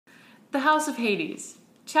The House of Hades.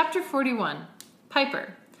 Chapter 41.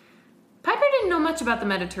 Piper. Piper didn't know much about the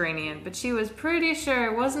Mediterranean, but she was pretty sure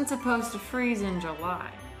it wasn't supposed to freeze in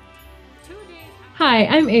July. Hi,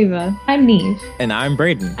 I'm Ava. I'm Neve. And I'm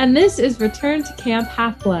Braden. And this is Return to Camp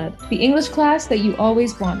Half-Blood, The English class that you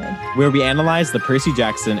always wanted. Where we analyze the Percy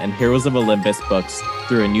Jackson and Heroes of Olympus books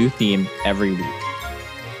through a new theme every week.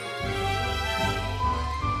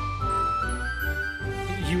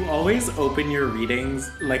 You always open your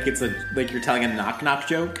readings like you're telling a knock-knock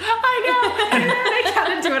joke. I know. I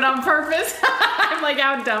gotta do it on purpose. I'm like,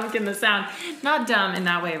 how dumb can this sound? Not dumb in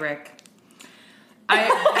that way, Rick. He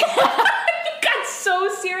got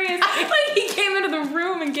so serious. Like he came into the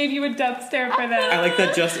room and gave you a death stare for that. I like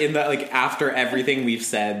that just in that, like, after everything we've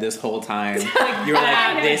said this whole time, you're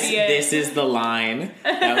like, this is the line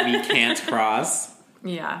that we can't cross.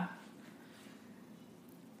 Yeah.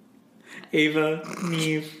 Ava,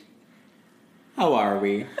 Neve, how are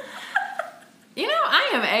we? You know,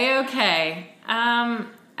 I am A-okay.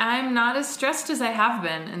 I'm not as stressed as I have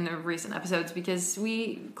been in the recent episodes because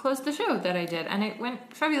we closed the show that I did and it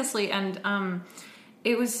went fabulously and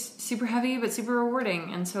it was super heavy but super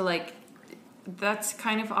rewarding, and so like that's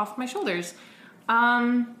kind of off my shoulders.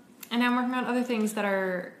 And I'm working on other things that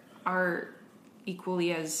are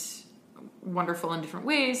equally as wonderful in different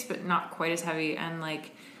ways but not quite as heavy, and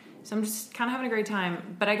like so I'm just kind of having a great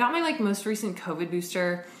time. But I got my like most recent COVID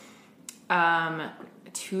booster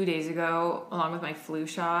 2 days ago, along with my flu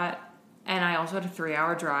shot, and I also had a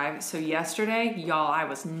 3-hour drive. So yesterday, y'all, I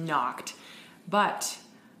was knocked. But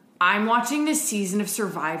I'm watching this season of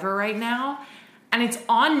Survivor right now, and it's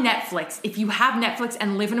on Netflix. If you have Netflix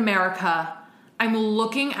and live in America, I'm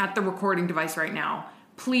looking at the recording device right now.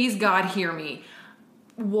 Please, God, hear me.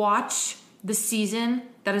 Watch the season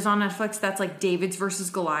that is on Netflix that's like David's versus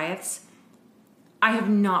Goliath's. I have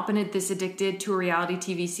not been this addicted to a reality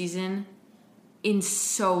TV season in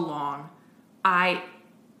so long.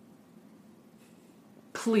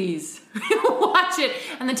 Please watch it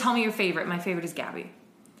and then tell me your favorite. My favorite is Gabby.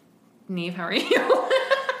 Neve, how are you?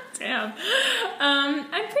 Damn.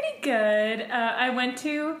 I'm pretty good. I went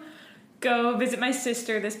to go visit my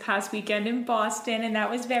sister this past weekend in Boston, and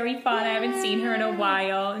that was very fun. Yay. I haven't seen her in a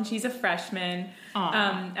while, and she's a freshman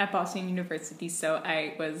at Boston University, so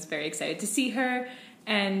I was very excited to see her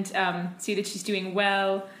and see that she's doing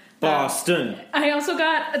well. Boston. I also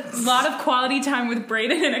got a lot of quality time with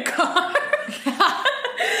Braden in a car.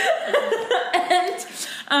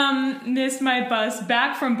 And missed my bus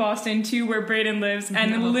back from Boston to where Braden lives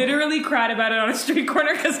and literally cried about it on a street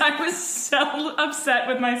corner because I was so upset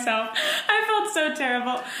with myself. I felt so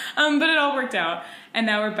terrible. But it all worked out. And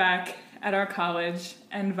now we're back at our college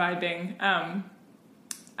and vibing.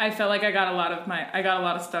 I felt like I got a lot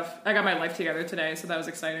of stuff. I got my life together today, so that was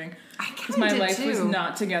exciting. Because my life was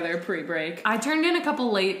not together pre-break. I turned in a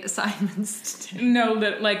couple late assignments today. No,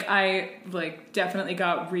 I definitely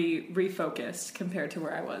got refocused compared to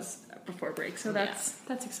where I was before break. So that's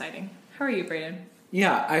exciting. How are you, Braden?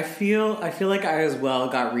 Yeah, I feel like I as well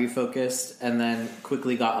got refocused and then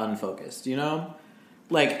quickly got unfocused, you know?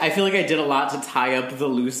 Like, I feel like I did a lot to tie up the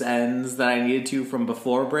loose ends that I needed to from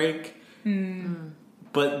before break.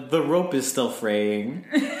 But the rope is still fraying.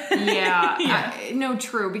 Yeah. No,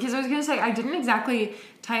 true. Because I was going to say, I didn't exactly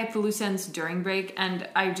tie up the loose ends during break, and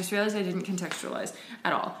I just realized I didn't contextualize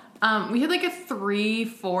at all. We had like a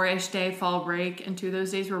 3-4-ish day fall break, and 2 of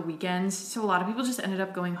those days were weekends. So a lot of people just ended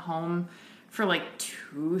up going home for like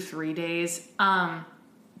 2-3 days. And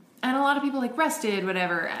a lot of people like rested,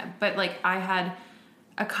 whatever. But like I had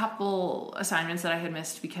a couple assignments that I had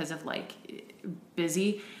missed because of like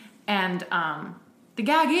busy. And, the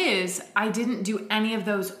gag is, I didn't do any of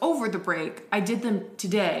those over the break. I did them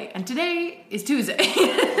today, and today is Tuesday.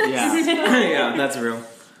 Yeah, that's real.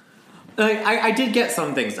 Like, I did get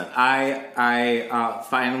some things done. I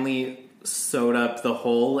finally sewed up the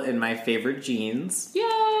hole in my favorite jeans.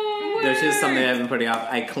 Yay! That's just something I've been putting off.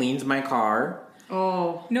 I cleaned my car.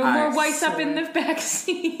 Oh, no more whites up in the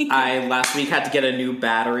backseat. I last week had to get a new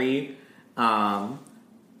battery.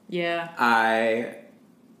 Yeah.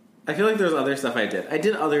 I feel like there's other stuff I did. I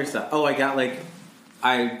did other stuff. Oh,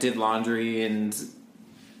 I did laundry and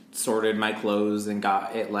sorted my clothes and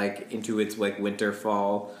got it like into its like winter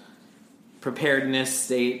fall preparedness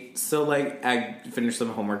state. So like I finished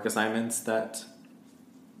some homework assignments that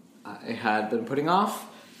I had been putting off.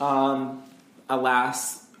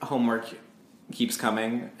 Alas, homework keeps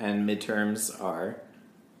coming and midterms are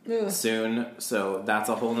soon, so that's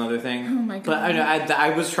a whole nother thing. Oh my god! But I know I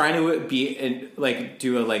was trying to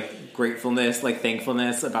do a gratefulness,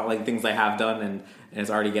 thankfulness about things I have done, and it's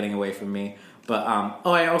already getting away from me. But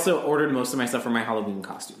I also ordered most of my stuff for my Halloween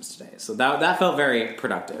costumes today, so that felt very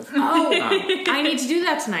productive. I need to do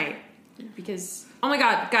that tonight because oh my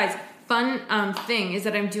god, guys! Fun thing is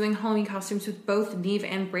that I'm doing Halloween costumes with both Neve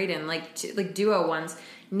and Brayden, like duo ones.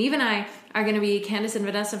 Neve and I are going to be Candace and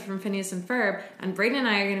Vanessa from Phineas and Ferb, and Brayden and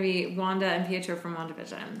I are going to be Wanda and Pietro from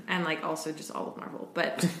WandaVision, and like also just all of Marvel.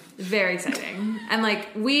 But very exciting, and like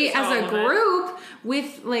we Just as all a of group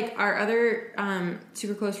with like our other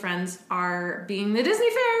super close friends are being the Disney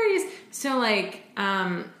fairies. So like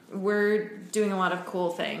we're doing a lot of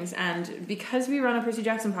cool things, and because we run a Percy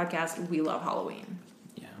Jackson podcast, we love Halloween.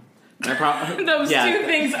 Those two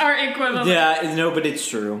things are equivalent. Yeah, no, but it's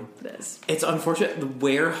true. It is. It's unfortunate.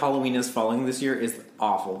 Where Halloween is falling this year is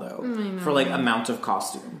awful, though, for like amount of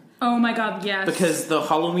costume. Oh my god, yes. Because the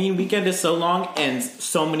Halloween weekend is so long, and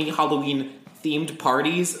so many Halloween themed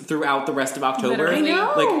parties throughout the rest of October. Literally. I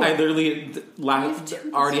know. Like I literally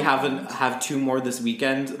already have 2 more this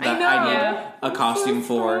weekend that I need a costume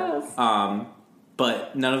for.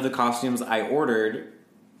 But none of the costumes I ordered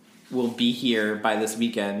will be here by this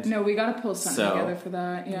weekend. No, we gotta pull something together for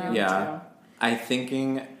that. Yeah. I'm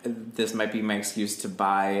thinking this might be my excuse to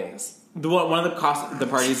buy one of the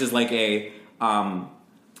parties is like a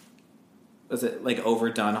was it like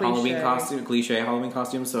overdone Halloween costume, cliche Halloween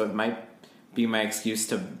costume, so it might be my excuse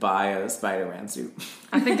to buy a Spider-Man suit.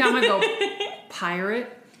 I think I'm gonna go pirate.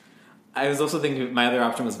 I was also thinking my other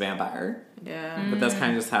option was vampire. Yeah, but that's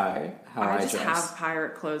kind of just how I just dress. have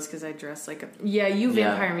pirate clothes because I dress like a you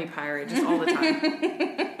vampire me pirate just all the time.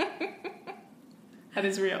 That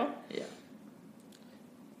is real. Yeah.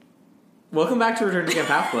 Welcome back to Return to Camp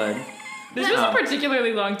Half-Blood. This was a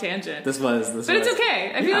particularly long tangent. This was. But it's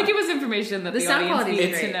okay. I feel like it was information that the sound audience quality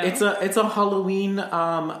needs to know. It's a Halloween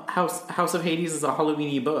House of Hades is a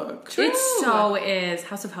Halloween-y book. True. It so is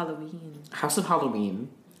House of Halloween. House of Halloween.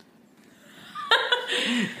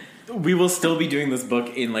 We will still be doing this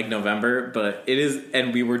book in like November, but it is,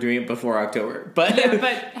 and we were doing it before October. But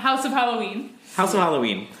but House of Halloween. House of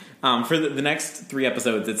Halloween. For the next 3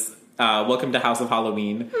 episodes, it's Welcome to House of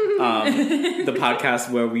Halloween, the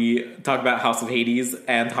podcast where we talk about House of Hades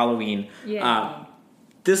and Halloween. Yeah.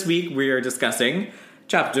 This week we are discussing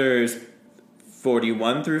chapters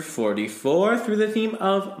 41 through 44 through the theme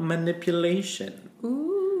of manipulation. Ooh.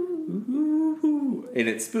 And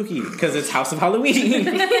it's spooky because it's House of Halloween.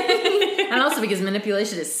 And also because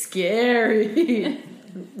manipulation is scary.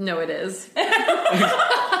 No, it is.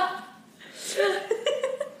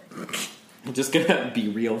 I'm just gonna be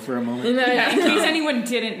real for a moment. Yeah, in case anyone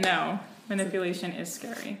didn't know, manipulation is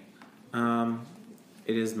scary.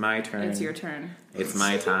 It is my turn. It's your turn. It's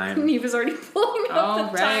my time. Neve is already pulling up All the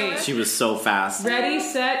right. timer. She was so fast. Ready,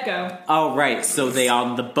 set, go. All right, so they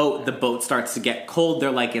on the boat starts to get cold.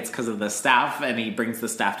 They're like, it's because of the staff, and he brings the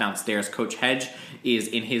staff downstairs. Coach Hedge is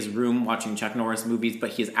in his room watching Chuck Norris movies, but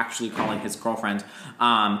he is actually calling his girlfriend.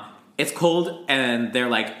 It's cold, and they're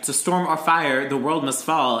like, it's a storm or fire, the world must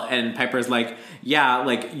fall. And Piper's like, yeah,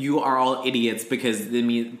 like, you are all idiots because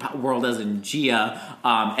the world is in Gia.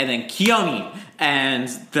 And then Keone and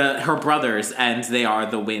her brothers, and they are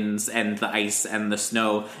the winds and the ice and the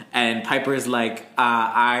snow. And Piper's like,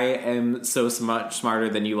 I am so much smarter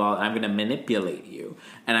than you all, and I'm going to manipulate you.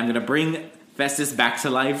 And I'm going to bring Festus back to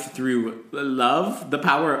life through love, the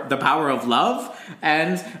power of love,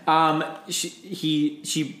 and she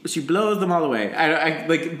blows them all away. I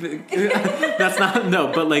like that's not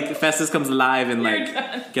but like Festus comes alive and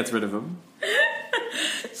like gets rid of them.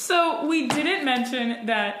 So we didn't mention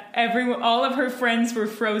that all of her friends were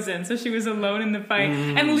frozen, so she was alone in the fight,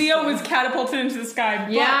 and Leo was catapulted into the sky.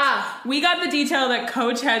 Yeah, but we got the detail that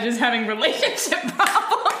Coach Hedge is having relationship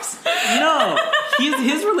problems. No,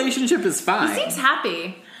 his relationship is fine. he seems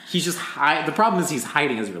happy. He's just the problem is he's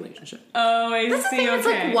hiding his relationship. Oh, I That's see. the thing. Okay. It's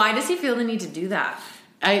like, why does he feel the need to do that?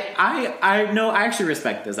 I know. I actually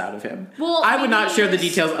respect this out of him. Well, I would not share the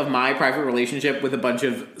details of my private relationship with a bunch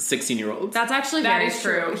of 16-year-olds. That's actually That very is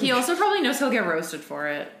true. true. He also probably knows he'll get roasted for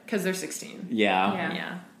it because they're 16.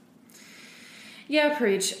 Yeah. Yeah,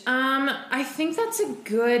 preach. I think that's a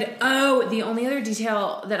good. Oh, the only other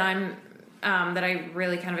detail that that I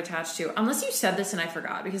really kind of attached to, unless you said this and I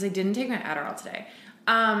forgot because I didn't take my Adderall today.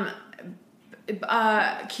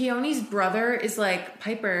 Keone's brother is like,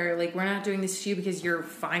 Piper, like, we're not doing this to you because you're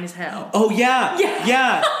fine as hell. Oh yeah.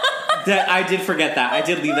 That I did forget that. I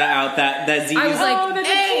did leave that out. That Z. I was like, that's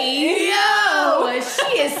hey, yo,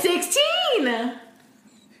 she is 16.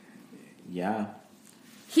 Yeah.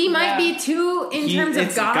 He might be too in terms of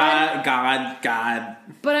it's God. God.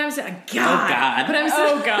 But I'm saying, God. Oh, God. But I'm still,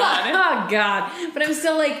 Oh, God. oh, God. But I'm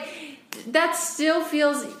still like, that still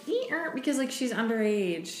feels because like she's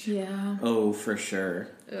underage. Yeah. Oh, for sure.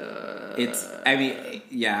 I mean,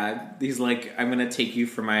 yeah. He's like, I'm gonna take you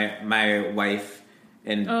for my wife,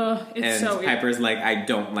 and Piper's like, I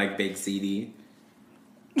don't like Big CD.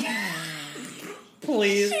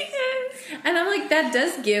 Please. And I'm like, that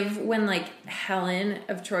does give when like Helen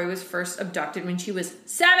of Troy was first abducted when she was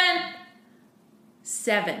 7.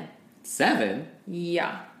 7?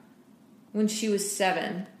 Yeah. When she was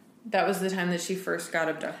 7. That was the time that she first got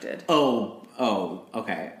abducted. Oh,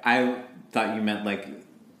 okay. I thought you meant like,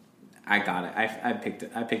 I got it. I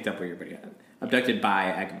picked up where you're putting it. Abducted by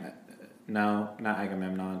Agamemnon. No, not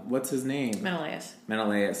Agamemnon. What's his name?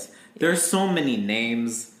 Menelaus. There's so many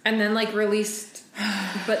names. And then like released,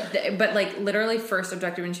 but like literally first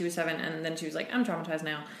abducted when she was 7, and then she was like, I'm traumatized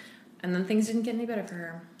now. And then things didn't get any better for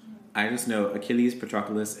her. I just know Achilles,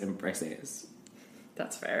 Patroclus, and Briseis.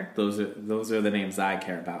 That's fair. Those are the names I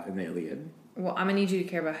care about in the Iliad. Well, I'm gonna need you to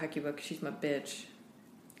care about Hecuba because she's my bitch.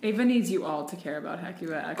 Ava needs you all to care about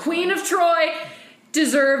Hecuba, actually. Queen of Troy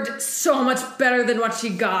deserved so much better than what she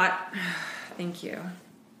got. Thank you.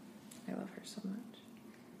 I love her so much.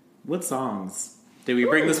 What songs did we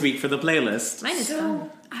bring this week for the playlist? Mine is fun.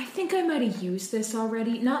 I think I might have used this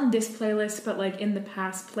already. Not in this playlist, but like in the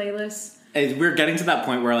past playlists. We're getting to that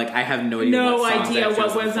point where like I have no idea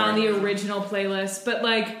what was on the original playlist, but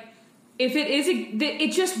like if it is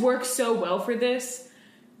it just works so well for this.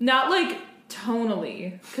 Not like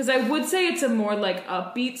tonally, because I would say it's a more like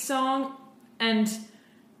upbeat song, and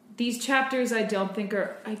these chapters I don't think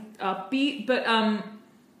are upbeat, but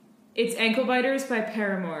it's Ankle Biters by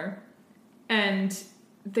Paramore, and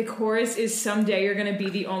the chorus is Someday You're Gonna Be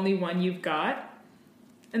the Only One You've Got,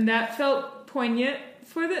 and that felt poignant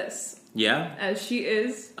for this. Yeah. As she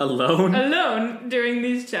is alone during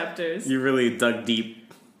these chapters. You really dug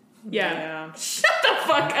deep. Yeah. Shut the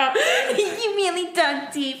fuck up. You really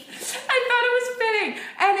dug deep. I thought it was fitting.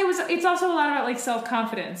 And it's also a lot about like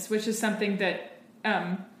self-confidence, which is something that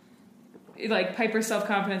like Piper's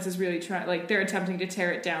self-confidence is really they're attempting to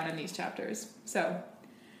tear it down in these chapters. So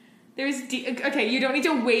there's okay, you don't need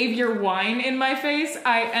to wave your wine in my face.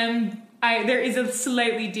 There is a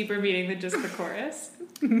slightly deeper meaning than just the chorus.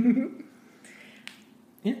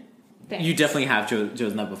 Yeah. Thanks. You definitely have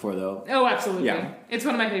chosen that before, though. Oh, absolutely. Yeah. It's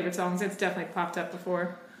one of my favorite songs. It's definitely popped up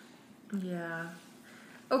before. Yeah.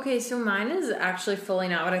 Okay, so mine is actually fully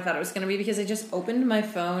not what I thought it was going to be because I just opened my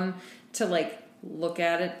phone to like look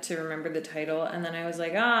at it to remember the title, and then I was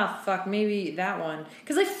like, fuck, maybe that one.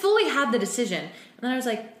 Because I fully had the decision. And then I was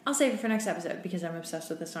like, I'll save it for next episode because I'm obsessed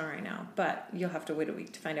with this song right now. But you'll have to wait a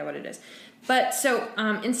week to find out what it is. But so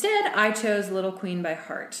instead, I chose Little Queen by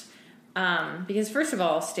Heart. Because first of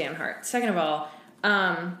all, Stan Hart. Second of all,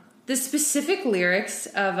 the specific lyrics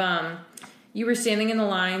of you were standing in the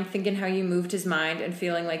line thinking how you moved his mind and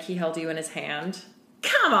feeling like he held you in his hand.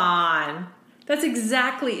 Come on! That's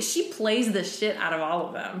exactly... She plays the shit out of all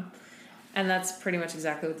of them. And that's pretty much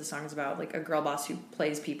exactly what the song's about. Like a girl boss who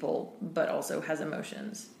plays people but also has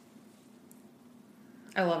emotions.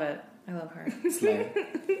 I love it. I love her.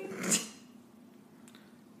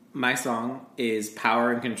 My song is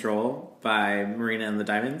Power and Control by Marina and the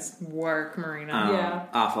Diamonds. Work, Marina. Yeah.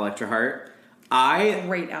 Off Electra Heart. I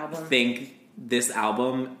Great album. think this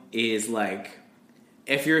album is like...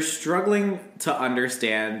 If you're struggling to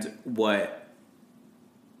understand what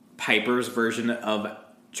Piper's version of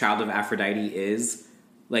Child of Aphrodite is,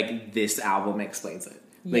 like, this album explains it.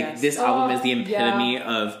 Like, Yes. this album is the epitome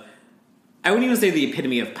of... I wouldn't even say the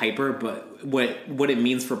epitome of Piper, but what it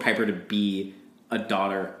means for Piper to be a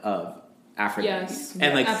daughter of Aphrodite. Yes.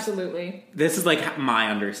 And, like, absolutely. this is, like,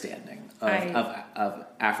 my understanding of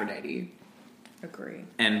Aphrodite. Agree.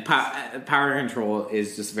 And Power and Control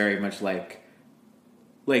is just very much like,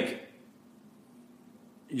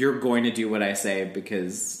 you're going to do what I say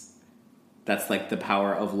because that's like the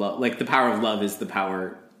power of love. Like the power of love is the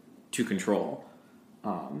power to control,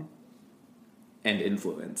 and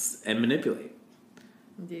influence and manipulate.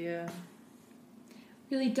 Yeah.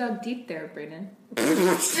 Really dug deep there, Brayden.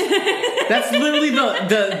 That's literally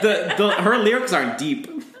the her lyrics aren't deep.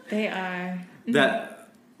 They are.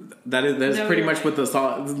 That is pretty much what the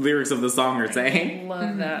lyrics of the song are saying.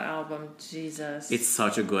 Love that album. Jesus. It's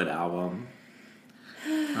such a good album.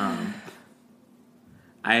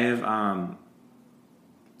 I have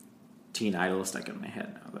Teen Idol stuck in my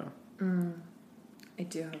head now, though. I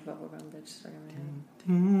do have Bubblegum Bitch stuck in my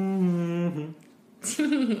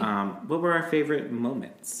head. What were our favorite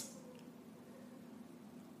moments?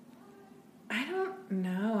 I don't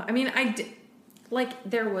know. I mean,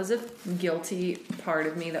 there was a guilty part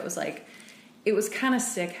of me that was like, it was kind of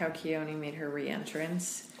sick how Keone made her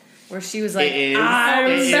re-entrance. where she was like, It is. I'm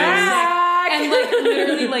It is. back. And like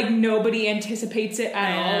literally like nobody anticipates it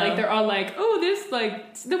at all. Like they're all like, oh, this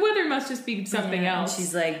like the weather must just be something Yeah, and else.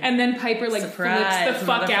 she's like, and then Piper like surprise, flips the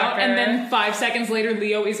fuck out, motherfucker. and then 5 seconds later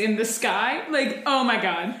Leo is in the sky. Like, oh my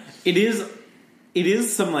god. It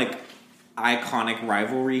is some like iconic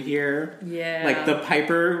rivalry here. Yeah. Like the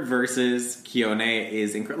Piper versus Keone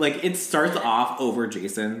is incredible. Like it starts off over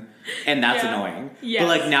Jason, and that's Yeah. annoying. Yes. But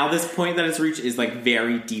like now this point that it's reached is like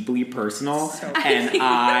very deeply personal, So- and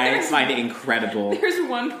I find it incredible. There's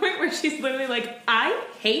one point where she's literally like, I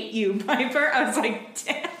hate you, Piper. I was like,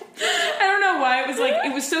 damn. I don't know why.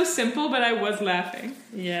 It was so simple, but I was laughing.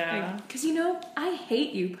 yeah. Because, I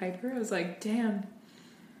hate you, Piper. I was like, damn.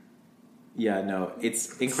 Yeah, no,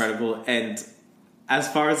 it's incredible. And as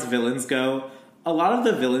far as villains go, a lot of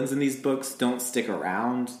the villains in these books don't stick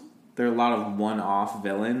around. There are a lot of one-off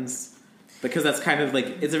villains because that's kind of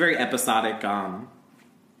like it's a very episodic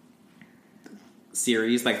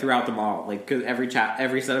series. Like throughout them all, like 'cause every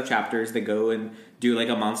set of chapters they go and do like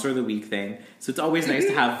a monster of the week thing. So it's always nice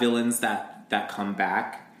to have villains that come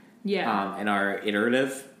back, Yeah. and are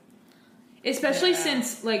iterative. Especially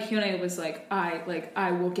since, like, Hyuna was like,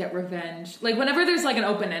 I will get revenge. Like, whenever there's, like, an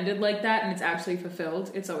open-ended like that and it's actually fulfilled,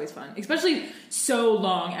 it's always fun. Especially so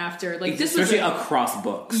long after. Like, this was... Especially across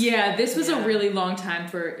books. Yeah, this was a really long time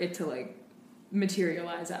for it to, like,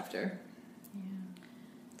 materialize after.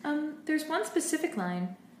 Yeah. There's one specific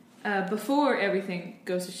line before everything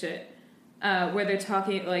goes to shit where they're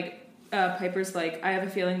talking, like, Piper's like, I have a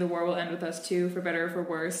feeling the war will end with us too, for better or for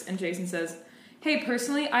worse. And Jason says... Hey,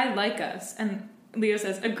 personally, I like us. And Leo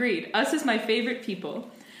says, agreed. Us is my favorite people.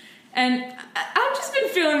 And I've just been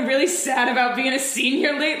feeling really sad about being a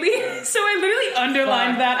senior lately. So I literally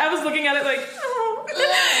underlined that. I was looking at it like, oh.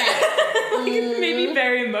 Like, it made me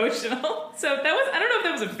very emotional. So that was, I don't know if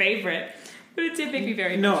that was a favorite, but it did make me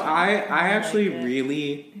very No, emotional. I actually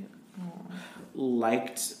really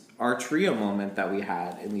liked our trio moment that we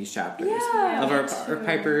had in these chapters. Yeah, of me our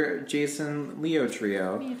Piper, Jason, Leo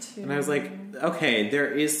trio. Me too. And I was like, okay, there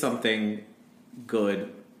is something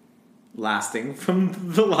good lasting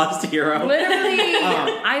from the Lost Hero. Literally,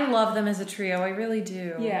 I love them as a trio. I really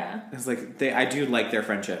do. Yeah. It's like I do like their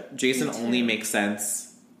friendship. Jason only makes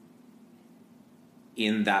sense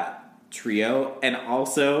in that trio, and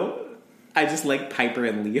also I just like Piper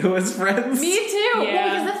and Leo as friends. Me too. Well, Yeah.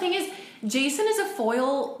 because the thing is, Jason is a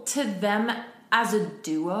foil to them as a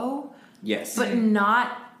duo, Yes. but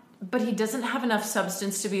but he doesn't have enough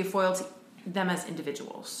substance to be a foil to them as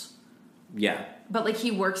individuals. Yeah. But like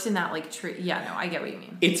he works in that like tree. Yeah, no, I get what you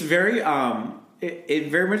mean. It's very it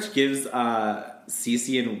very much gives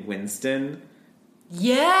Cece and Winston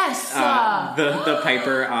Yes. the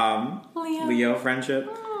Piper Leo friendship.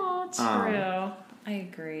 Oh, true. I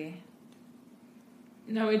agree.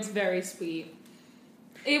 No, it's very sweet.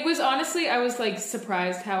 It was honestly, I was like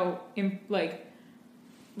surprised how like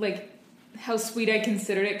how sweet I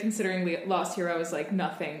considered it, considering Lost Hero was like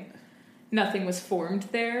nothing was formed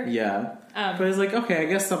there. Yeah. But it's like, okay, I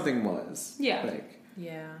guess something was. Yeah. Like,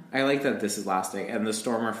 Yeah. I like that this is lasting, and the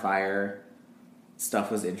Storm or Fire stuff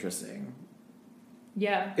was interesting.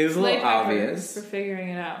 Yeah, It was a little Slay Piper obvious. for figuring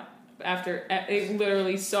it out after it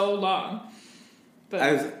literally so long.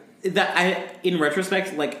 But In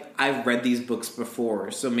retrospect, like I've read these books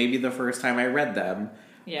before, so maybe the first time I read them,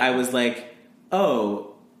 Yeah. I was like,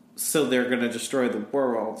 oh, so they're gonna destroy the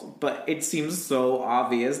world. But it seems so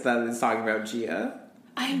obvious that it's talking about Gia.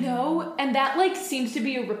 I know, and that like seems to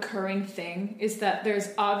be a recurring thing, is that there's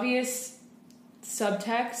obvious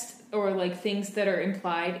subtext or like things that are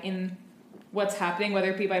implied in what's happening,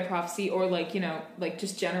 whether it be by prophecy or like, like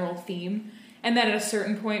just general theme. And then at a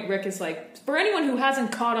certain point, Rick is like, for anyone who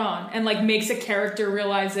hasn't caught on, and like makes a character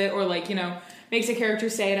realize it, or like, makes a character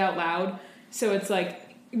say it out loud. So it's like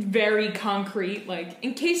very concrete, like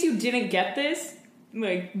in case you didn't get this,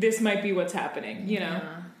 like this might be what's happening,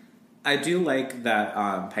 Yeah. I do like that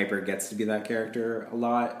Piper gets to be that character a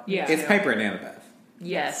lot. Yeah. It's Piper and Annabeth.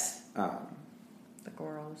 Yes. The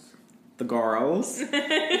girls. The girls.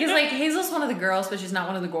 Because like Hazel's one of the girls, but she's not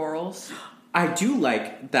one of the girls. I do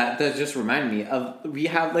like that. That just reminded me of, we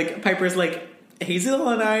have like, Piper's like, Hazel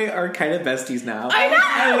and I are kind of besties now. I know!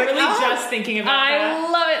 I'm like, really oh. just thinking about that.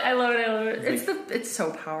 I love it. It's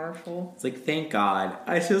so powerful. It's like, thank God.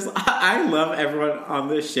 I love everyone on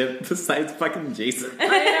this ship besides fucking Jason.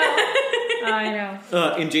 I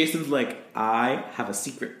know. And Jason's like, I have a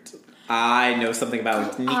secret. I know something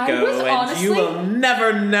about Nico, I was and honestly- you will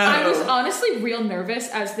never know. I was honestly real nervous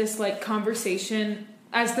as this like conversation,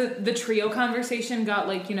 as the trio conversation got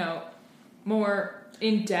like, more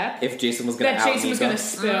in depth. If Jason was going to that Jason was going to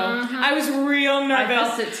spill. I was real nervous.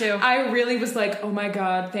 I felt it too. I really was like, oh my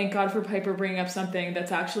God, thank God for Piper bringing up something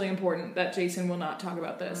that's actually important, that Jason will not talk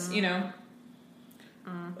about this, you know?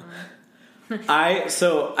 I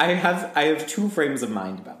have two frames of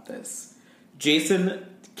mind about this. Jason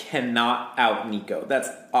cannot out Nico. That's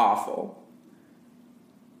awful.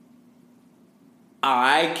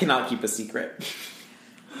 I cannot keep a secret.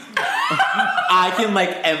 I can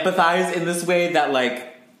empathize in this way that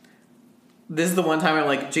this is the one time I'm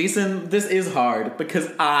like, Jason, this is hard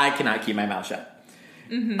because I cannot keep my mouth shut.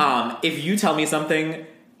 Mm-hmm. If you tell me something,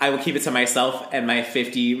 I will keep it to myself and my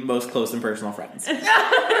 50 most close and personal friends. And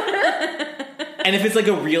if it's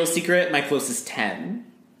a real secret, my closest 10.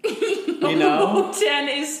 You know? 10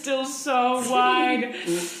 is still so wide.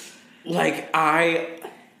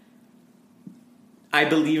 I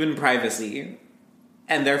believe in privacy.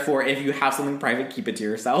 And therefore, if you have something private, keep it to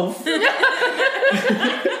yourself.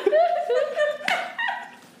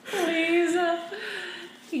 Please.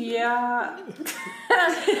 Yeah.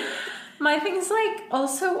 My thing's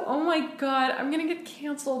also, oh my God, I'm gonna get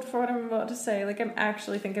canceled for what I'm about to say. I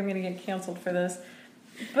actually think I'm gonna get canceled for this.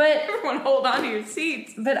 But everyone hold on to your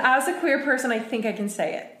seats. But as a queer person, I think I can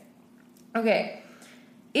say it. Okay.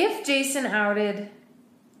 If Jason outed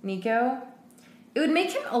Nico, it would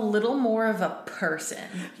make him a little more of a person.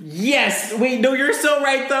 Yes! Wait, no, you're so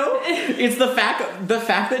right, though. It's the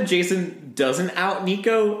fact that Jason doesn't out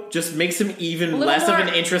Nico just makes him even less of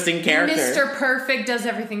an interesting character. Mr. Perfect does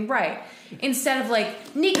everything right. Instead of,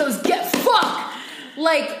 Nico's get fucked!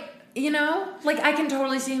 You know? I can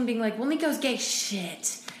totally see him being well, Nico's gay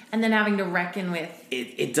shit. And then having to reckon with...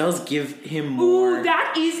 It does give him more... Ooh,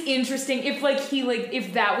 that is interesting. If,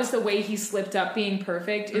 if that was the way he slipped up being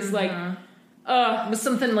perfect, is, with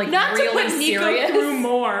something not really to put Nico serious through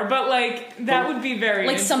more, but that would be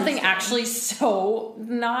very something actually so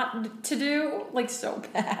not to do, so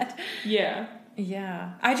bad. Yeah.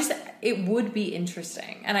 It would be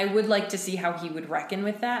interesting, and I would like to see how he would reckon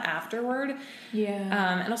with that afterward.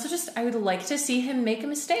 Yeah. And also I would like to see him make a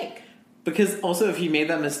mistake, because also if he made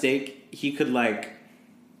that mistake, he could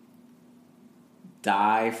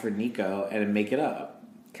die for Nico and make it up.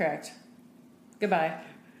 Correct. Goodbye.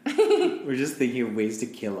 We're just thinking of ways to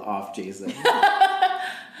kill off Jason.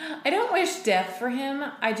 I don't wish death for him.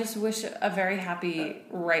 I just wish a very happy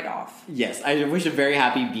write-off. Yes, I wish a very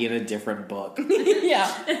happy be in a different book.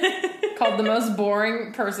 Yeah. Called The Most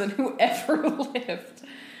Boring Person Who Ever Lived.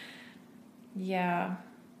 Yeah.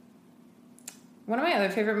 One of my other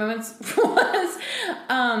favorite moments was,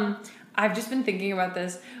 I've just been thinking about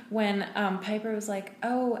this, when Piper was like,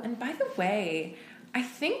 oh, and by the way... I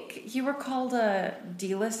think you were called a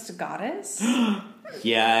D-list goddess.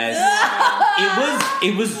 Yes.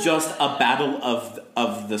 It was just a battle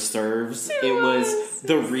of the serves.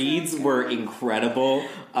 The reads were incredible.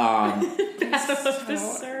 Battle of the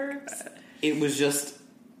serves. It was just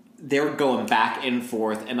they were going back and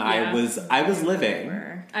forth, and I was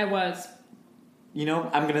living. I was. You know,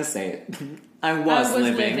 I'm gonna say it. I was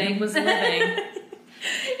living.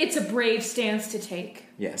 It's a brave stance to take.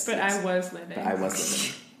 Yes. But I was living.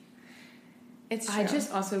 It's true. I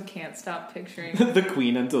just also can't stop picturing the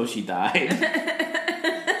queen until she died.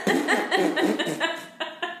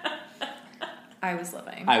 I was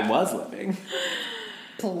living.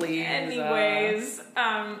 Please. Anyways,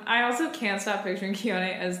 I also can't stop picturing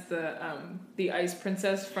Keone as the ice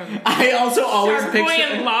princess from I also always Shark Boy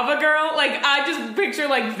and Lava Girl. I just picture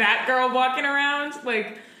that girl walking around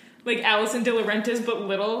like Alison De Laurentiis but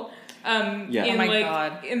little. In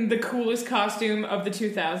God. In the coolest costume of the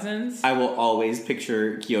 2000s. I will always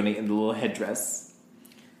picture Keone in the little headdress.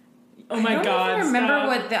 Oh my God! I don't even remember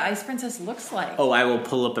what the Ice Princess looks like. Oh, I will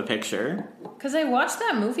pull up a picture. Because I watched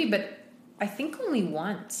that movie, but I think only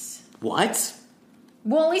once. What?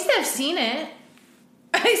 Well, at least I've seen it.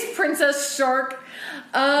 Ice Princess Shark.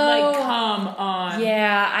 Oh, come on.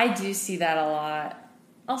 Yeah, I do see that a lot.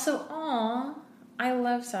 Also, I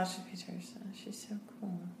love Sasha Peterson. She's so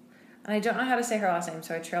cool. And I don't know how to say her last name,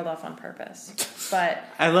 so I trailed off on purpose. But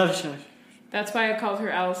I love Sasha. That's why I called her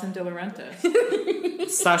Alison De Laurentiis.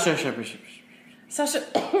 Sasha Shepard. Sasha.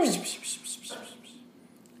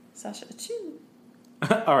 Sasha.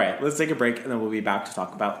 All right, let's take a break, and then we'll be back to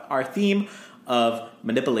talk about our theme of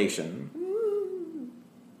manipulation.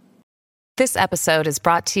 This episode is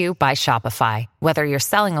brought to you by Shopify. Whether you're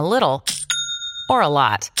selling a little or a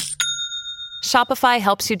lot, Shopify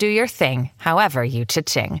helps you do your thing, however you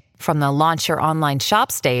cha-ching. From the launch your online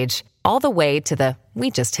shop stage, all the way to the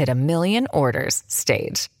we just hit 1 million orders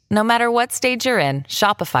stage. No matter what stage you're in,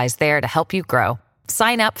 Shopify's there to help you grow.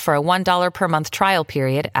 Sign up for a $1 per month trial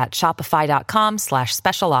period at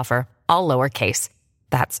shopify.com/special offer, all lowercase.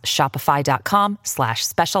 That's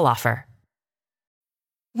shopify.com/special offer.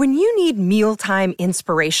 When you need mealtime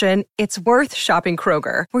inspiration, it's worth shopping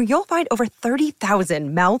Kroger, where you'll find over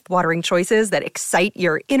 30,000 mouth-watering choices that excite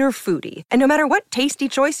your inner foodie. And no matter what tasty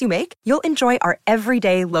choice you make, you'll enjoy our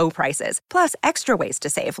everyday low prices, plus extra ways to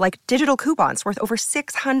save, like digital coupons worth over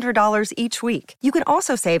 $600 each week. You can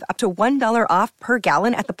also save up to $1 off per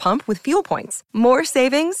gallon at the pump with fuel points. More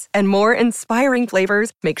savings and more inspiring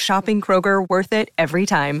flavors make shopping Kroger worth it every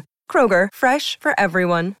time. Kroger, fresh for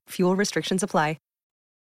everyone. Fuel restrictions apply.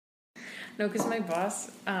 No, because my boss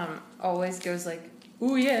always goes like,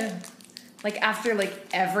 "Ooh yeah," like after like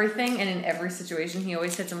everything and in every situation, he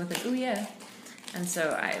always hits him with an "ooh yeah," and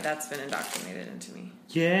so that's been indoctrinated into me.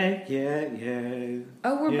 Yeah.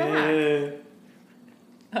 Oh, we're back.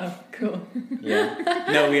 Oh, cool. Yeah.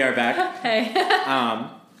 No, we are back. Hey.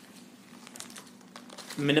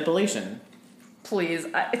 Manipulation. Please.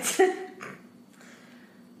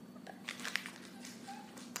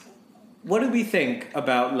 What do we think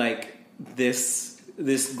about like this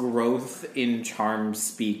growth in charm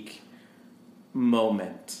speak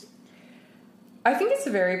moment? I think it's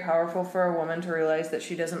very powerful for a woman to realize that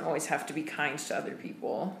she doesn't always have to be kind to other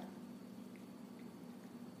people.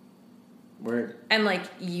 Word. And like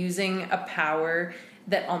using a power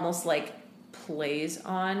that almost like plays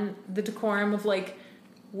on the decorum of like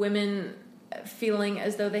women feeling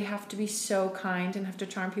as though they have to be so kind and have to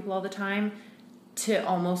charm people all the time, to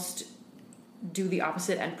almost do the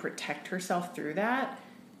opposite and protect herself through that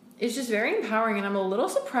is just very empowering. And I'm a little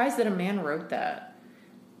surprised that a man wrote that.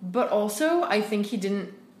 But also, I think he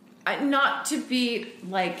didn't, not to be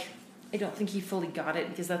like, I don't think he fully got it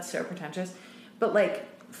because that's so pretentious, but like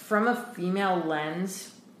from a female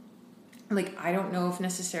lens, like I don't know if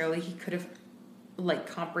necessarily he could have like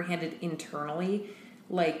comprehended internally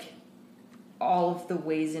like all of the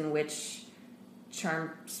ways in which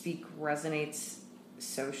charm speak resonates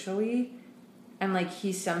socially. And, like,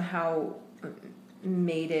 he somehow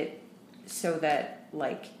made it so that,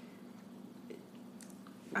 like,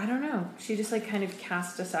 I don't know. She just, like, kind of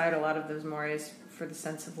cast aside a lot of those mores for the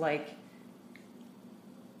sense of, like,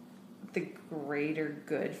 the greater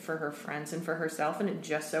good for her friends and for herself. And it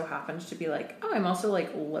just so happens to be, like, oh, I'm also,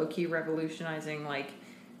 like, low-key revolutionizing, like,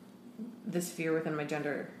 this fear within my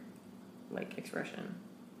gender, like, expression.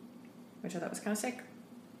 Which I thought was kind of sick.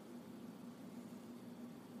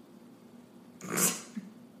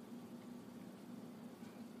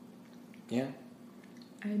 Yeah.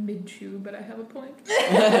 I mid-chew, but I have a point.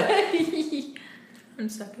 I'm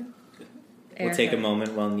second. We'll take a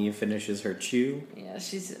moment while Nia finishes her chew. Yeah,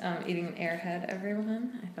 she's eating an airhead,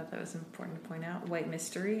 everyone. I thought that was important to point out. White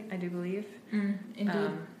mystery, I do believe. Indeed.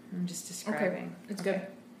 I'm just describing. Okay,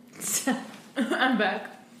 it's good. I'm back.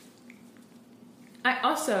 I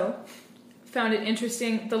also found it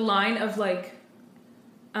interesting, the line of, like,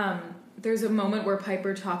 there's a moment where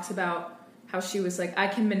Piper talks about how she was like, I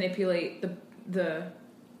can manipulate the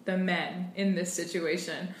men in this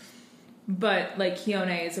situation. But, like,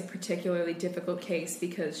 Hyone is a particularly difficult case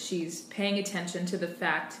because she's paying attention to the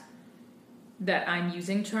fact that I'm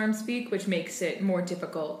using charm speak, which makes it more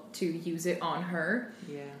difficult to use it on her.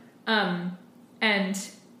 Yeah. And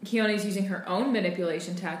Hyone's using her own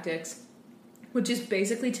manipulation tactics, which is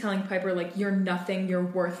basically telling Piper, like, you're nothing, you're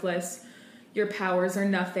worthless, your powers are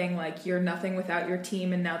nothing, like, you're nothing without your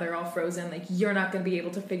team, and now they're all frozen, like, you're not going to be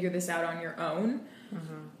able to figure this out on your own.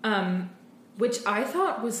 Mm-hmm. Which I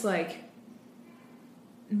thought was, like,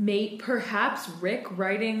 perhaps Rick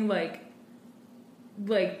writing, like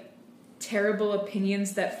terrible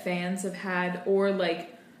opinions that fans have had, or,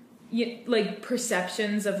 like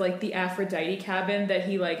perceptions of, like, the Aphrodite cabin that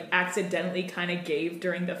he, like, accidentally kind of gave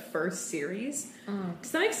during the first series.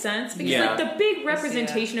 Does that make sense? Because, like, the big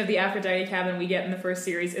representation of the Aphrodite cabin we get in the first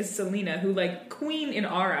series is Selena, who, like, queen in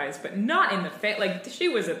our eyes, but not in the like, she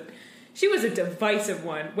was a divisive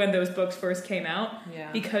one when those books first came out.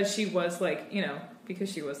 Yeah. Because she was, like,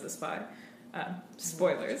 because she was the spy.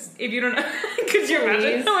 Spoilers. If you don't know, could you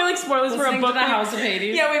imagine? No, like, spoilers for a book. To the House of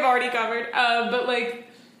Hades. Yeah, we've already covered. But, like,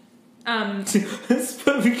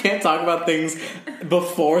 we can't talk about things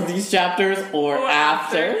before these chapters or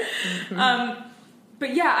after.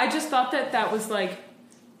 But yeah, I just thought that was, like,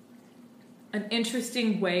 an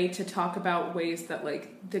interesting way to talk about ways that,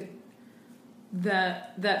 like,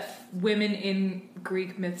 that women in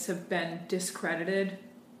Greek myths have been discredited,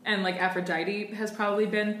 and, like, Aphrodite has probably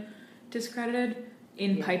been discredited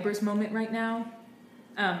in Piper's moment right now.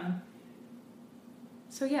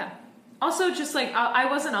 So yeah, Also, just like I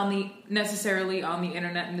wasn't necessarily on the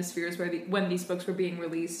internet in the spheres when these books were being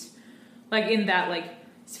released, like in that like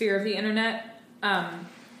sphere of the internet.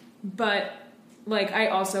 But like I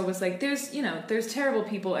also was like, there's terrible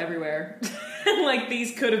people everywhere. Like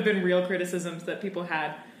these could have been real criticisms that people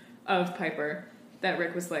had of Piper. That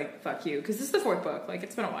Rick was like, "Fuck you," because this is the 4th book. Like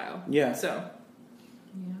it's been a while. Yeah. So.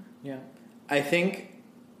 Yeah. I think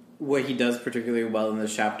what he does particularly well in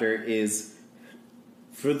this chapter is,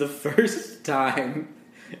 for the first time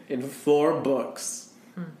in 4 books,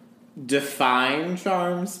 define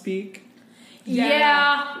charm speak.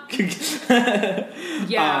 Yeah.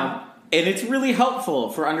 Yeah. And it's really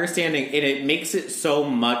helpful for understanding, and it makes it so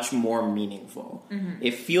much more meaningful. Mm-hmm.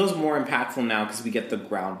 It feels more impactful now because we get the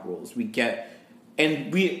ground rules.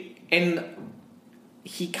 And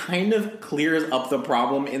he kind of clears up the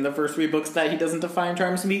problem in the first 3 books that he doesn't define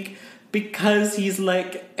charm speak, because he's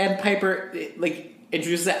like, and Piper like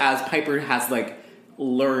introduces it as Piper has like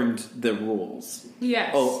learned the rules.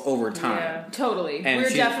 Yes. Over time. Yeah, totally. And we're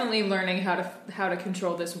definitely learning how to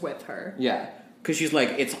control this with her. Yeah, because she's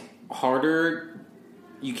like, it's harder.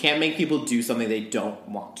 You can't make people do something they don't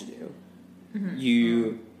want to do.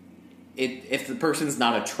 Mm-hmm. If the person's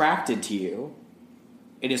not attracted to you,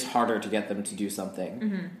 it is harder to get them to do something,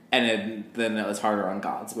 mm-hmm. and then it's harder on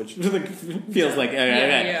gods, which feels like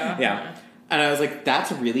yeah. And I was like,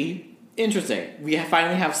 that's really interesting. We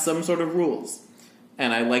finally have some sort of rules,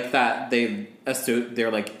 and I like that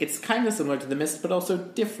they're like, it's kind of similar to the Mist, but also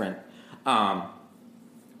different.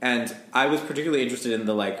 And I was particularly interested in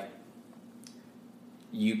the like,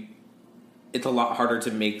 it's a lot harder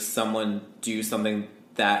to make someone do something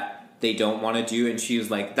that they don't want to do, and she was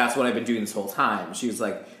like, that's what I've been doing this whole time. She was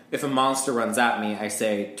like, if a monster runs at me, I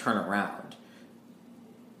say, turn around.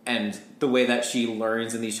 And the way that she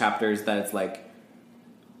learns in these chapters that it's like,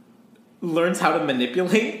 learns how to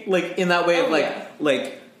manipulate, like in that way of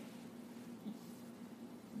like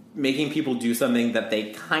making people do something that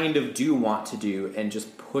they kind of do want to do and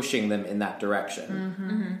just pushing them in that direction. Mm-hmm.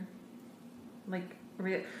 Mm-hmm. Like,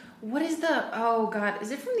 what is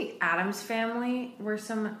is it from the Addams Family or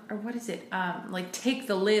what is it? Like take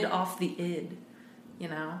the lid off the id, you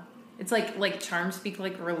know? It's like charm speak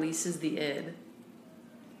like releases the id.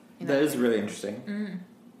 You know? That is really interesting.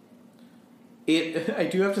 Mm. I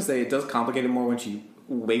do have to say, it does complicate it more when she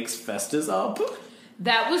wakes Festus up.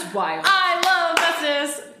 That was wild. I love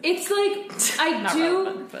Festus. It's like,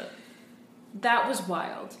 that was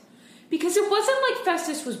wild. Because it wasn't like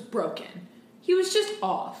Festus was broken. He was just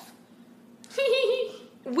off.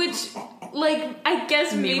 Which, like, I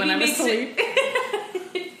guess maybe makes maybe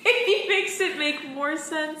makes it make more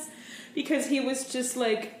sense because he was just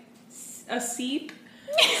like a seep.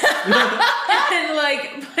 And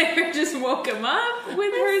like Piper just woke him up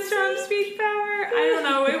with her charm speak power. I don't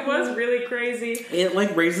know, it was really crazy. It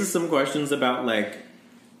like raises some questions about like,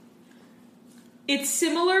 it's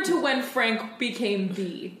similar to when Frank became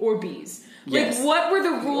bee or bees. Like, yes. What were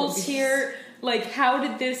the rules here? Like,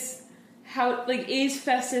 is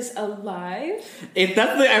Festus alive? I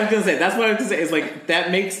was gonna say, that's what I was gonna say, is like,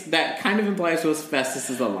 that kind of implies to us Festus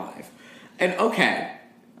is alive. And okay.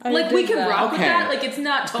 Like, we can rock with that, like, it's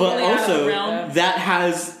not totally out of the realm. But that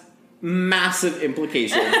has massive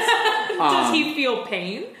implications. Does he feel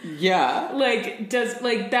pain? Yeah. Like,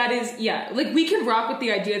 that is, yeah. Like, we can rock with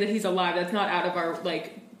the idea that he's alive. That's not out of our,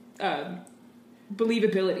 like,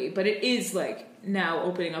 believability. But it is, like, now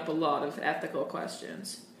opening up a lot of ethical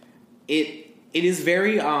questions. It is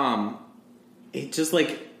very, it just,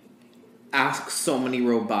 like, asks so many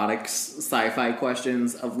robotics sci-fi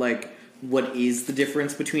questions of, like, what is the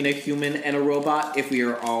difference between a human and a robot if we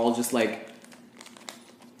are all just, like,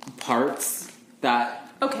 parts that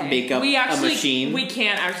make up a machine? We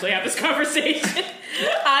can't actually have this conversation.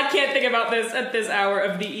 I can't think about this at this hour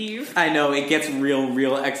of the eve. I know, it gets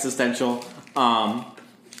real existential.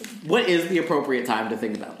 What is the appropriate time to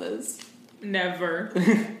think about this? Never.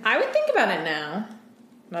 I would think about it now.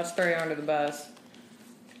 Not to throw you under the bus.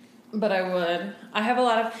 But I would. I have a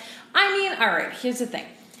lot of... alright, here's the thing.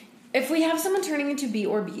 If we have someone turning into bee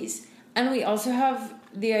or bees, and we also have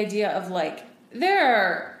the idea of, like, there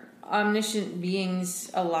are omniscient beings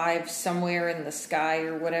alive somewhere in the sky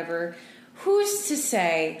or whatever, who's to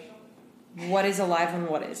say what is alive and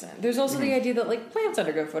what isn't? There's also the idea that, like, plants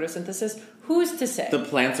undergo photosynthesis. Who's to say? The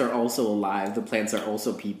plants are also alive. The plants are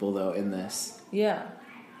also people, though, in this. Yeah.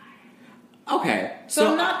 Okay.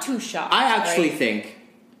 So I'm not too shocked. I actually think,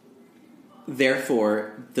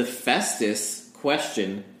 therefore, the Festus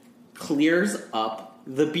question clears up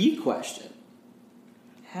the bee question.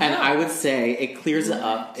 And I would say it clears it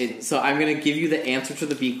up. So I'm going to give you the answer to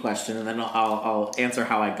the B question, and then I'll answer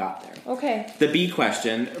how I got there. Okay. The B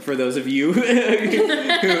question, for those of you who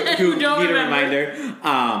need a reminder,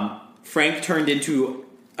 Frank turned into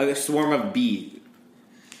a swarm of bees.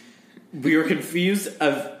 We were confused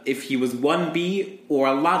of if he was one bee or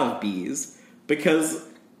a lot of bees, because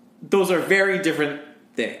those are very different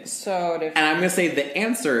things. So different. And I'm going to say the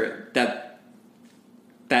answer that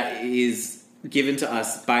is given to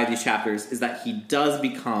us by these chapters is that he does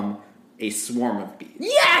become a swarm of bees.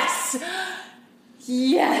 Yes!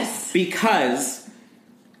 Yes! Because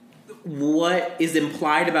what is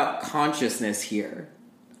implied about consciousness here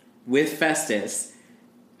with Festus,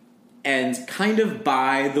 and kind of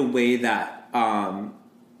by the way that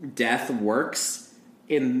death works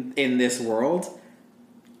in this world,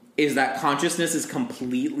 is that consciousness is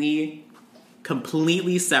completely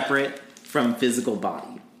separate from physical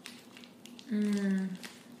body. And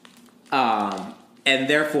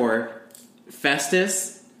therefore,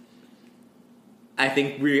 Festus, I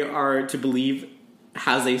think we are to believe,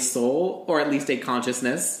 has a soul, or at least a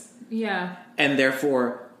consciousness. Yeah. And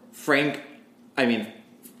therefore, Frank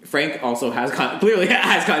also clearly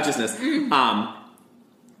has consciousness.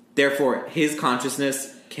 Therefore, his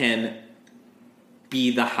consciousness can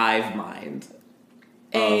be the hive mind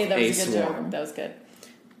of a swarm. That was good.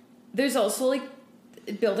 There's also, like,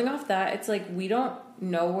 building off that, it's like we don't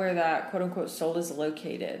know where that quote-unquote soul is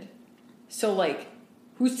located. So, like,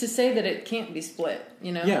 who's to say that it can't be split,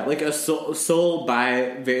 you know? Yeah, like a soul by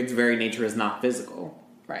its very nature is not physical.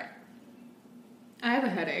 Right. I have a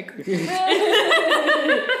headache.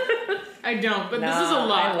 I don't, but this is a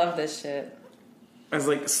lot. I love this shit. I was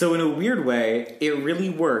like, so in a weird way, it really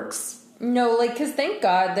works. No, like, because thank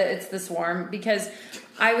God that it's the swarm, because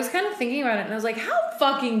I was kind of thinking about it, and I was like, how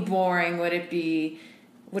fucking boring would it be?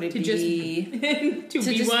 Would it be to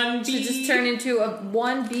just turn into a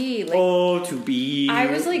one bee? Like, to be I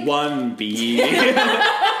was like, one bee.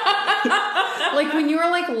 Like when you were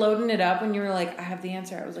like loading it up, when you were like, I have the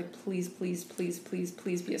answer, I was like, please, please, please, please,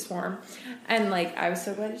 please be a swarm. And like, I was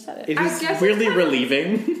so glad you said it. It is weirdly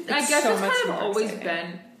relieving. I guess so it's much kind of more always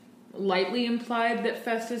exciting. been lightly implied that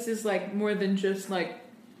Festus is like more than just like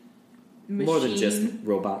machine. More than just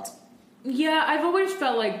robots. Yeah, I've always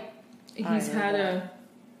felt like he's had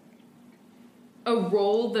a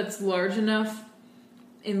role that's large enough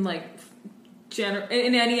in like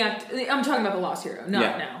in any act. I'm talking about the Lost Hero,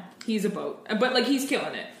 not now. He's a boat, but like he's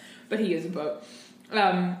killing it. But he is a boat.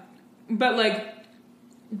 But like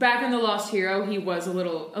back in the Lost Hero, he was a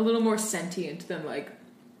little more sentient than like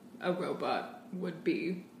a robot would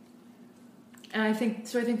be. And I think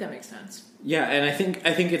that makes sense. Yeah, and I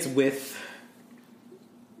think it's with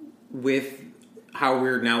how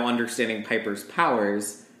we're now understanding Piper's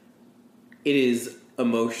powers. It is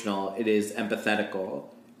emotional. It is empathetical.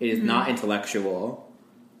 It is not intellectual.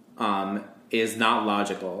 It is not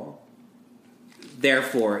logical.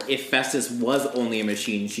 Therefore, if Festus was only a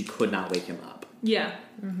machine, she could not wake him up. Yeah.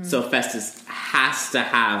 Mm-hmm. So Festus has to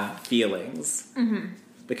have feelings. Mm-hmm.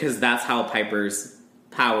 Because that's how Piper's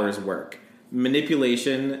powers work.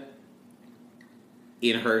 Manipulation,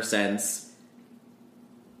 in her sense,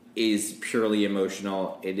 is purely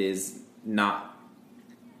emotional. It is not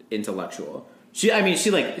intellectual. She'd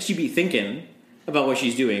be thinking about what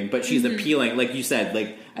she's doing, but she's appealing, like you said,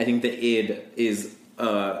 like, I think the id is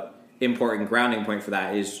a important grounding point for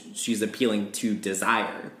that, is she's appealing to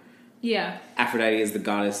desire. Yeah. Aphrodite is the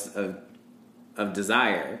goddess of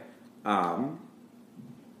desire, and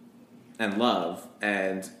love,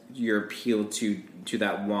 and your appeal to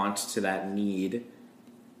that want, to that need,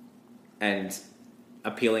 and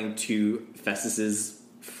appealing to Festus's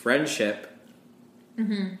friendship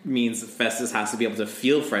means Festus has to be able to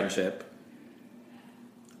feel friendship.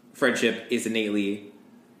 Friendship is innately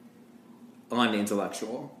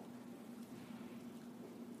unintellectual.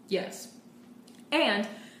 Yes. And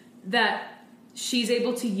that she's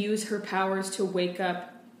able to use her powers to wake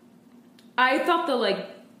up. I thought the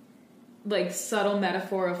like subtle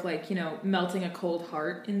metaphor of like, you know, melting a cold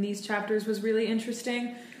heart in these chapters was really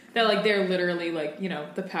interesting. That like they're literally like, you know,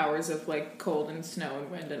 the powers of like cold and snow and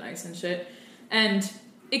wind and ice and shit. And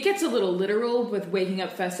it gets a little literal with waking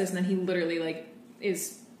up Festus, and then he literally like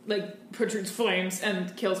is like protrudes flames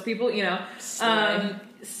and kills people, you know.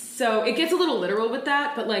 So it gets a little literal with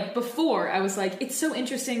that, but like before I was like, it's so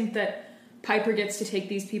interesting that Piper gets to take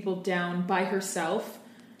these people down by herself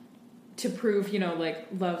to prove, you know, like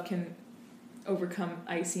love can overcome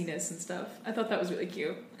iciness and stuff. I thought that was really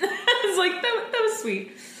cute. I was like, that was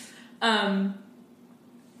sweet.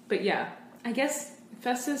 But yeah, I guess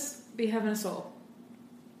Festus be having a soul.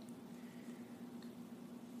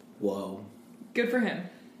 Whoa. Good for him.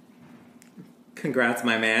 Congrats,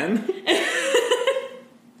 my man.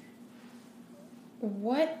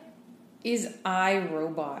 What is I,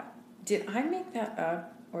 Robot? Did I make that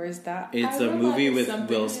up? Or is that... It's a movie with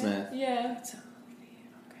Will Smith. Yeah. It's a movie,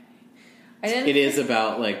 okay. I didn't... It is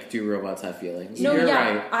about, like, do robots have feelings? No, You're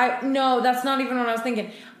yeah. right. No, that's not even what I was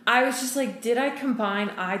thinking. I was just like, did I combine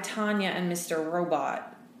I, Tanya, and Mr.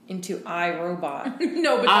 Robot into I, Robot?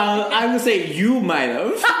 No, but... I would say you might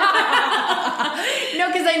have. No,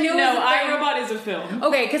 because I knew it was a I, thing. Robot is a film.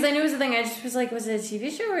 Okay, because I knew it was a thing. I just was like, was it a TV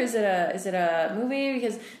show or is it a movie?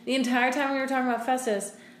 Because the entire time we were talking about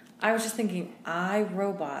Festus, I was just thinking, I,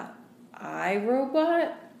 Robot. I,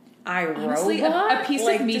 Robot? I, Honestly, Robot? a piece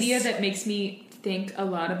Like, of media just- that makes me think a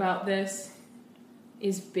lot about this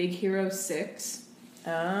is Big Hero 6.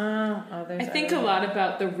 there's I think a lot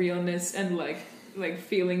about the realness and like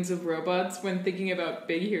feelings of robots when thinking about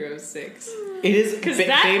Big Hero 6. It is... Because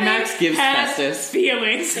Baymax gives has Festus...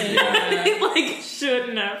 feelings. Like,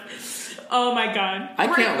 shouldn't have. Oh my god. I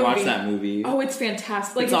can't Great watch movie. that movie. Oh, it's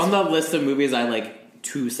fantastic. Like, it's on the list of movies I like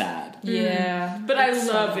too sad. Yeah. But I It's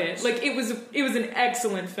so love much. it. Like, it was an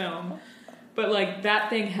excellent film. But like, that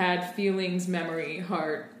thing had feelings, memory,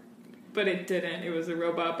 heart. But it didn't. It was a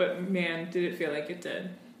robot. But man, did it feel like it did.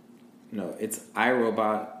 No, it's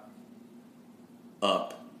iRobot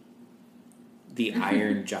Up. The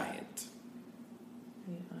Iron Giant.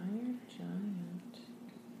 The Iron Giant.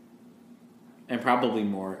 And probably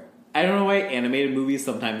more. I don't know why animated movies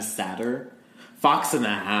sometimes sadder. Fox and the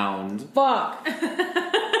Hound. Fuck.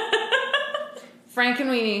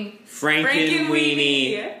 Frankenweenie.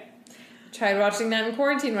 Frankenweenie. Tried watching that in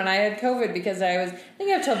quarantine when I had COVID because I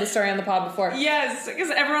think I've told the story on the pod before. Yes, because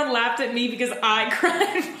everyone laughed at me because I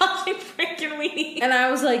cried watching Frankenweenie. And I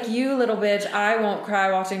was like, you little bitch, I won't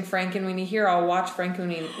cry watching Frankenweenie. Here, I'll watch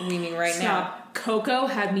Frankenweenie right now. Stop. Coco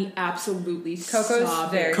had me absolutely Coco's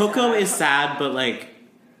sobbing. very Coco sad. is sad, but like,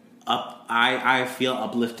 I feel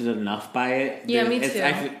uplifted enough by it. Yeah, me It's- too.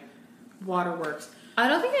 I feel- Waterworks. I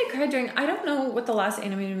don't think I cried during... I don't know what the last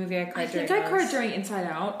animated movie I cried I during think I was. cried during Inside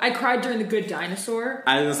Out. I cried during The Good Dinosaur.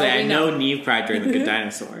 I was gonna say, we I know Neve cried during The Good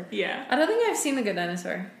Dinosaur. Yeah. I don't think I've seen The Good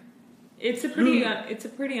Dinosaur. It's a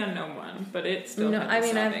pretty unknown one, but it's still No, had me I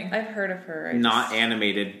mean, sobbing. I've heard of her. Not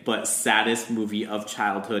animated, but saddest movie of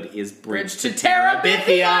childhood is Bridge to Terabithia!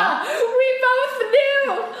 Terabithia. We both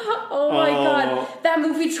knew! Oh my Oh. god. That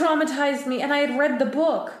movie traumatized me, and I had read the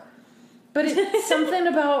book. But it's something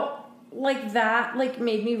about, like, that, like,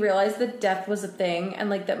 made me realize that death was a thing, and,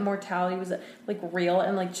 like, that mortality was, like, real,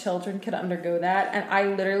 and, like, children could undergo that. And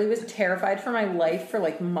I literally was terrified for my life for,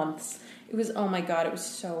 like, months. It was, oh my god, it was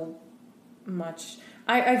so much.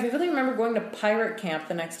 I vividly remember going to pirate camp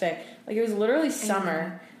the next day. Like, it was literally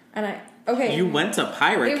summer. And okay. You went to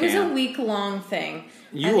pirate It was a camp. week-long thing.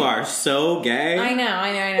 You are so gay. I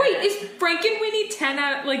know. Wait, is Frankenweenie 10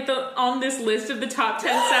 out on this list of the top 10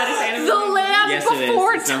 saddest animated The movies? Land Yes,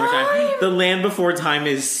 Before it is. It's number Time. 10. The Land Before Time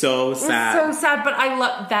is so sad. It was so sad, but I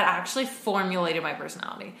love that actually formulated my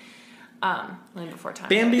personality. Land Before Time.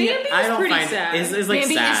 Bambi, Bambi I is don't pretty find sad. is like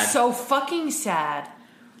Bambi sad. is so fucking sad.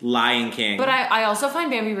 Lion King. But I also find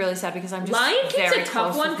Bambi really sad because I'm just Lion King's very a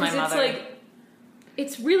tough close one with my because it's mother. like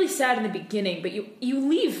it's really sad in the beginning, but you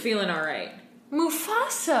leave feeling all right.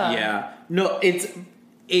 Mufasa. Yeah. No,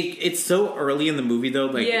 it's so early in the movie though,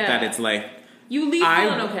 like Yeah. that it's like You leave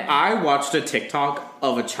feeling okay. I watched a TikTok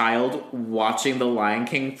of a child watching The Lion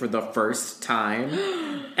King for the first time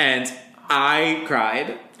and I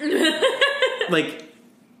cried. Like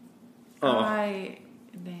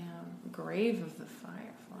Grave of the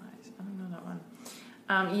Fireflies. I don't know that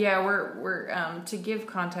one. Yeah, we're to give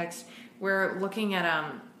context, we're looking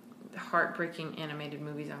at heartbreaking animated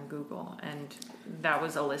movies on Google, and that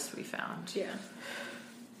was a list we found. Yeah.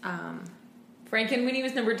 Frankenweenie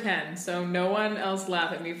was number 10, so no one else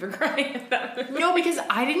laugh at me for crying at that movie. No, because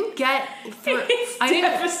I didn't get It's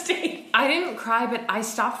devastating. I didn't cry, but I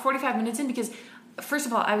stopped 45 minutes in because, first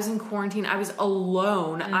of all, I was in quarantine. I was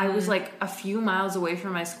alone. I was like a few miles away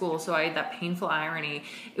from my school, so I had that painful irony.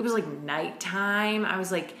 It was like nighttime. I was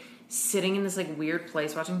like sitting in this like weird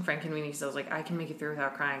place watching Frankenweenie because I was like, I can make it through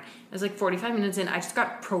without crying. It was like 45 minutes in. I just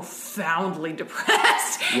got profoundly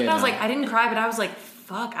depressed. Yeah, and I was no. like, I didn't cry, but I was like,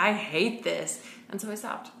 fuck, I hate this. And so I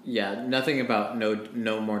stopped. yeah, nothing about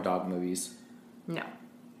no more dog movies. No.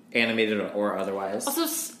 Animated or otherwise. Also,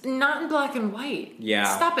 not in black and white. Yeah.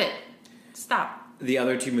 Stop it. Stop. The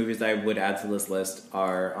other two movies I would add to this list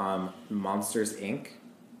are Monsters Inc.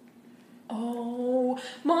 Oh,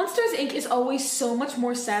 Monsters Inc. is always so much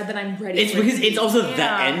more sad than I'm ready It's for. because it's also the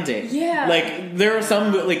ending. Yeah. Like, there are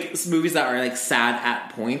some, like, movies that are, like, sad at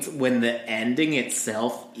points when the ending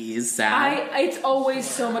itself is sad. It's always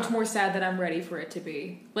so much more sad than I'm ready for it to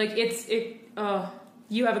be. Like,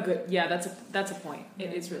 you have a good... Yeah, that's a point.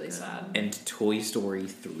 It is really sad. And Toy Story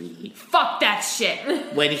 3. Fuck that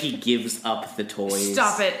shit. When he gives up the toys.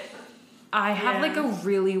 Stop it. I have like a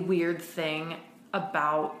really weird thing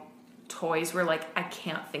about toys where like I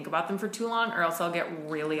can't think about them for too long or else I'll get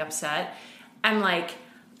really upset. And like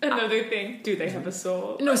another thing, do they have a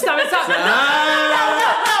soul? No, stop it, stop. No.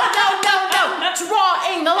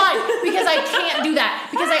 Drawing the line. Because I can't do that.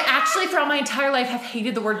 Because I actually throughout my entire life have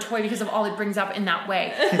hated the word toy because of all it brings up in that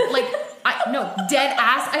way. Like dead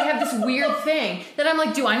ass, I have this weird thing that I'm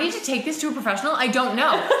like, do I need to take this to a professional? I don't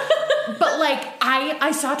know. But like,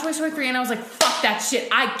 I saw Toy Story 3 and I was like, fuck that shit.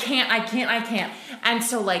 I can't. And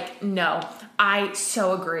so like, no, I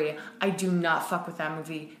so agree. I do not fuck with that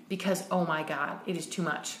movie because, oh my God, it is too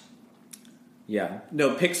much. Yeah.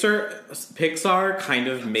 No, Pixar kind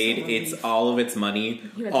of made all of its money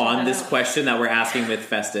on this question that we're asking with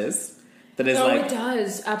Festus. That is it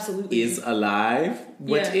does, absolutely. Is alive?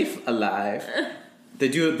 What if alive? They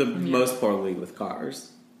do the most poorly with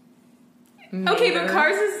Cars. Okay, but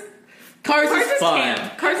Cars is fun.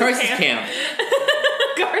 Camp. Cars is camp.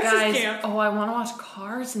 Cars is camp. Oh, I want to watch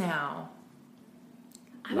Cars now.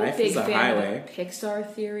 I'm Life a big is a fan highway. of Pixar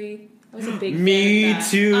theory. I was a big Me fan of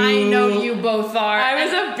that. too. I know you both are. I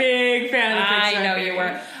was a big fan of Pixar I know theory. you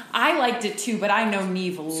were. I liked it too, but I know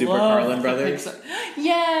Neve loved Super Carlin the Brothers? Pixar.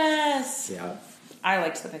 Yes. Yeah. I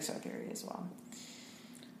liked the Pixar theory as well.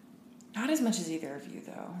 Not as much as either of you,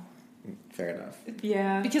 though. Fair enough.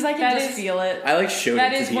 Yeah. Because I can just feel it. I like showed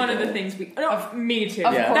That it to is one of people. the things we... No, me too.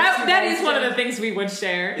 Of Yeah. course That you is guys one do. of the things we would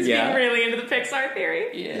share, is Yeah. being really into the Pixar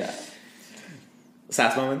theory. Yeah.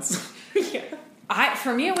 Sass moments. Yeah.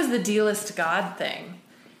 For me, it was the D-list God thing.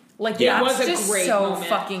 Like, Yeah. that It was was a just great so moment.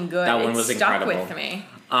 fucking good. That one It was stuck incredible. with me.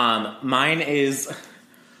 Mine is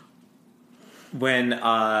when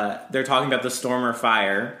they're talking about the storm or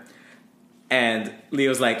fire, and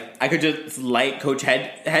Leo's like, I could just light Coach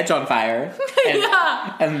Hedge on fire. And,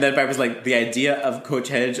 and then Piper's like, the idea of Coach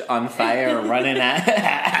Hedge on fire running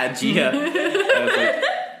at Gia. I was like,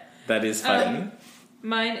 that is funny.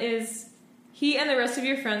 Mine is... He and the rest of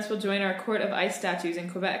your friends will join our court of ice statues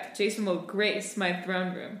in Quebec. Jason will grace my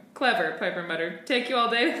throne room. Clever, Piper muttered. Take you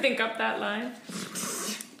all day to think up that line.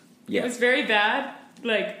 Yeah. It was very bad,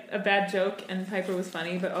 like a bad joke, and Piper was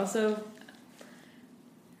funny, but also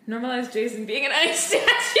normalized Jason being an ice statue.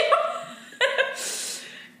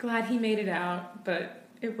 Glad he made it out, but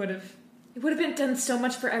it would have been done so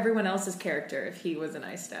much for everyone else's character if he was an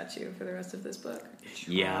ice statue for the rest of this book.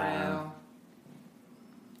 Yeah.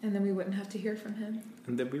 And then we wouldn't have to hear from him.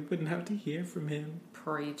 And then we wouldn't have to hear from him.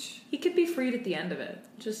 Preach. He could be freed at the end of it.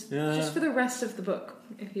 Just for the rest of the book.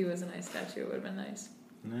 If he was an ice statue, it would have been nice.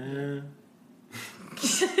 Nah.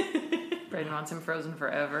 Brayden wants him frozen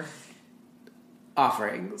forever.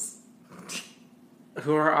 Offerings.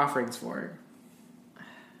 Who are offerings for?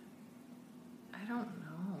 I don't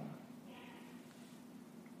know.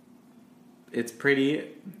 It's pretty.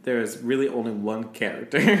 There's really only one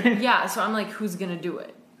character. Yeah, so I'm like, who's gonna do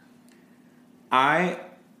it? I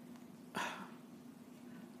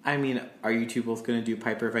mean, are you two both gonna do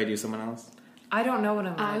Piper if I do someone else? I don't know what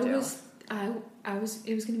I'm gonna do. It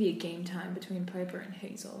was going to be a game time between Piper and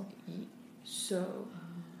Hazel. So,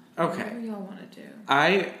 Okay. whatever y'all want to do.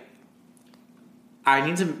 I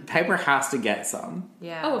need to. Piper has to get some.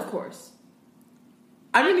 Yeah. Oh, of course.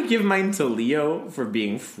 I'm gonna give mine to Leo for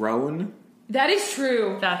being thrown. That is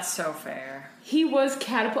true. That's so fair. He was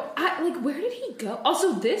catapulted. Where did he go?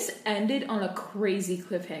 Also, this ended on a crazy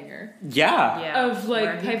cliffhanger. Yeah. Yeah. Of,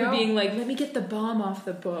 Where'd he Piper go? being like, let me get the bomb off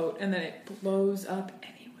the boat. And then it blows up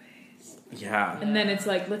anyways. Yeah. And then it's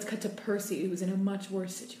like, let's cut to Percy, who's in a much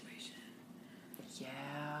worse situation.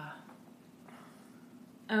 Yeah.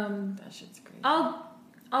 That shit's crazy.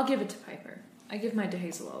 I'll give it to Piper. I give mine to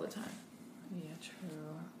Hazel all the time. Yeah, true.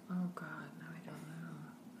 Oh god, now I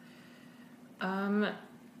don't know.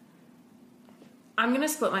 I'm gonna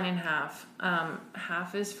split mine in half.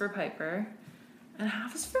 Half is for Piper, and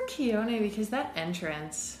half is for Keone because that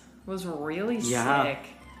entrance was really sick.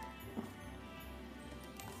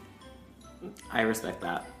 I respect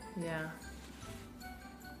that. Yeah.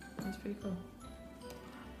 That's pretty cool.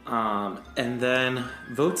 And then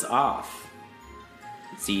votes off.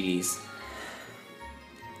 CDs.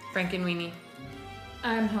 Frankenweenie.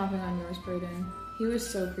 I'm hopping on yours, Brayden. He was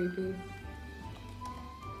so creepy.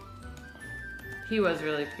 He was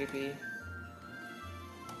really creepy.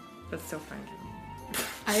 That's so Frank.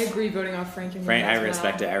 I agree voting off Frank and Frank, Winnie I as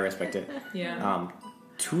respect well. it. I respect it. Yeah.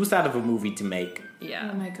 Too sad of a movie to make. Yeah.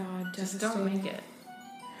 Oh my god, Just don't make it.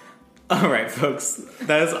 All right, folks.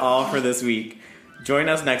 That is all for this week. Join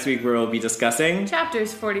us next week where we'll be discussing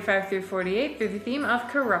Chapters 45 through 48 through the theme of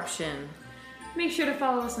corruption. Make sure to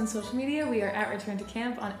follow us on social media. We are at Return to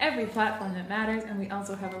Camp on every platform that matters, and we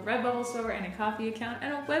also have a Redbubble store and a coffee account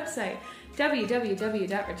and a website,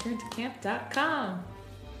 www.returntocamp.com.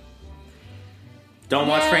 Don't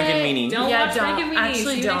watch Frank and Weenie. Don't watch Frank and Weenie. Actually,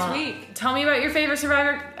 See you don't. next week. Tell me about your favorite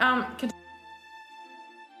Survivor contestant.